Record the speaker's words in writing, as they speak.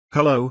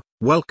Hello,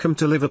 welcome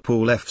to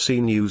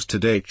Liverpoolfc News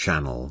Today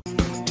channel.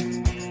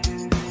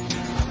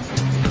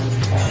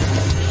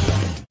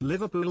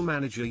 Liverpool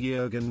manager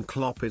Jurgen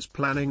Klopp is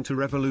planning to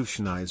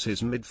revolutionise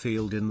his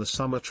midfield in the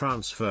summer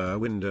transfer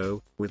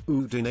window, with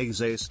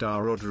Udinese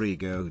star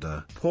Rodrigo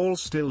de Paul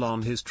still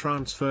on his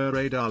transfer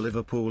radar.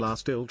 Liverpool are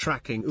still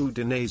tracking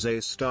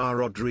Udinese star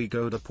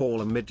Rodrigo de Paul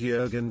amid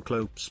Jurgen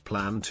Klopp's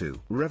plan to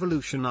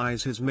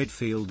revolutionise his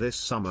midfield this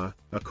summer,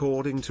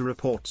 according to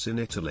reports in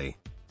Italy.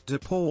 De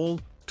Paul,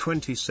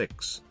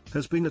 26,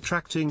 has been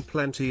attracting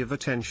plenty of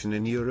attention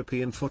in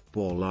European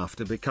football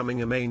after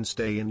becoming a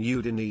mainstay in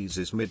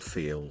Udinese's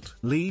midfield.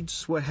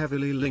 Leeds were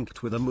heavily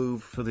linked with a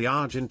move for the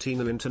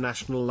Argentina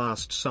international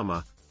last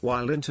summer,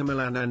 while Inter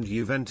Milan and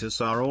Juventus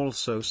are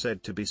also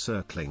said to be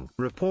circling.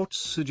 Reports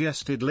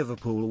suggested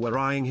Liverpool were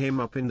eyeing him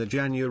up in the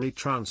January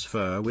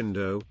transfer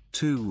window,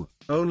 too,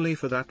 only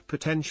for that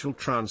potential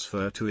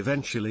transfer to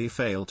eventually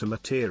fail to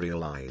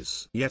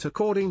materialise. Yet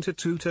according to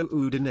Tutto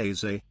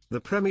Udinese, the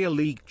Premier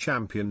League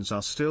champions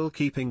are still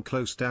keeping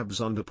close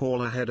tabs on De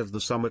Paul ahead of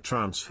the summer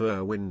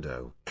transfer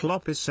window.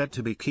 Klopp is said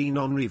to be keen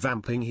on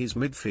revamping his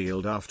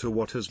midfield after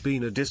what has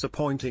been a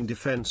disappointing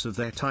defence of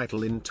their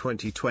title in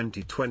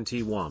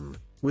 2020-21.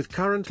 With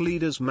current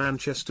leaders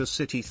Manchester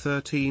City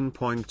 13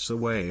 points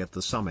away at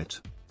the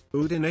summit.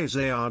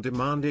 Udinese are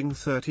demanding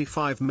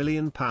 £35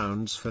 million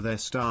for their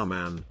star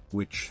man,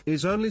 which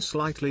is only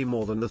slightly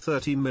more than the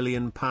 £30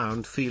 million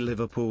fee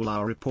Liverpool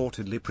are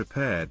reportedly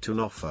prepared to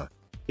offer.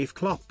 If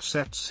Klopp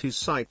sets his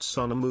sights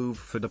on a move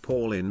for De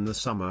Paul in the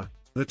summer,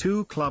 the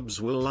two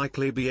clubs will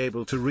likely be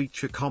able to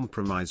reach a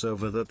compromise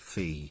over that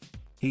fee.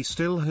 He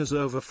still has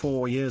over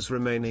 4 years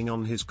remaining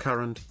on his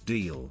current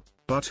deal.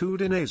 But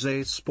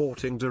Udinese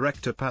sporting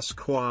director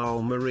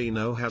Pasquale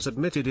Marino has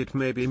admitted it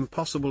may be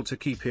impossible to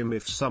keep him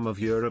if some of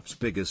Europe's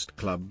biggest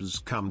clubs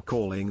come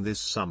calling this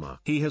summer.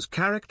 He has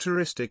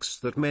characteristics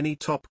that many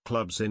top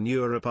clubs in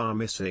Europe are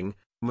missing,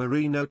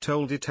 Marino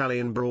told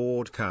Italian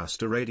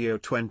broadcaster Radio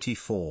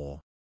 24.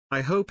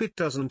 I hope it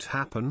doesn't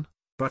happen,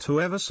 but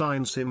whoever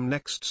signs him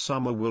next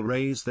summer will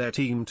raise their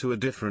team to a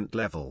different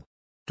level.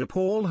 De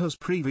Paul has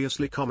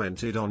previously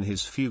commented on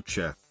his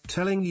future,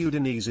 telling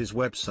Udinese's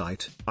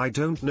website, "I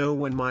don't know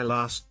when my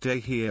last day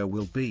here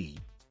will be.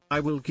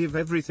 I will give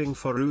everything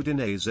for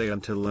Udinese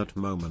until that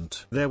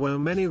moment." There were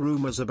many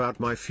rumors about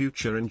my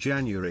future in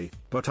January,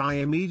 but I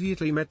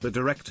immediately met the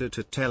director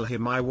to tell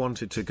him I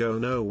wanted to go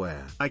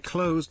nowhere. I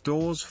closed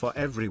doors for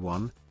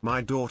everyone.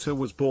 My daughter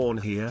was born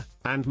here,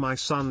 and my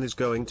son is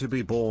going to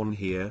be born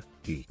here.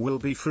 He will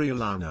be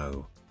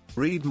Friulano.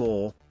 Read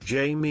more.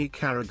 Jamie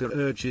Carragher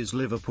urges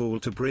Liverpool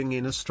to bring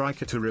in a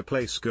striker to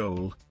replace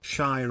goal,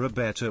 shy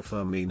Roberto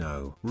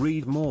Firmino.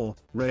 Read more.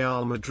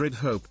 Real Madrid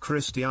hope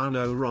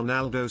Cristiano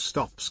Ronaldo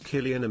stops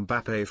Kylian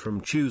Mbappe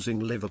from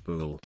choosing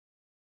Liverpool.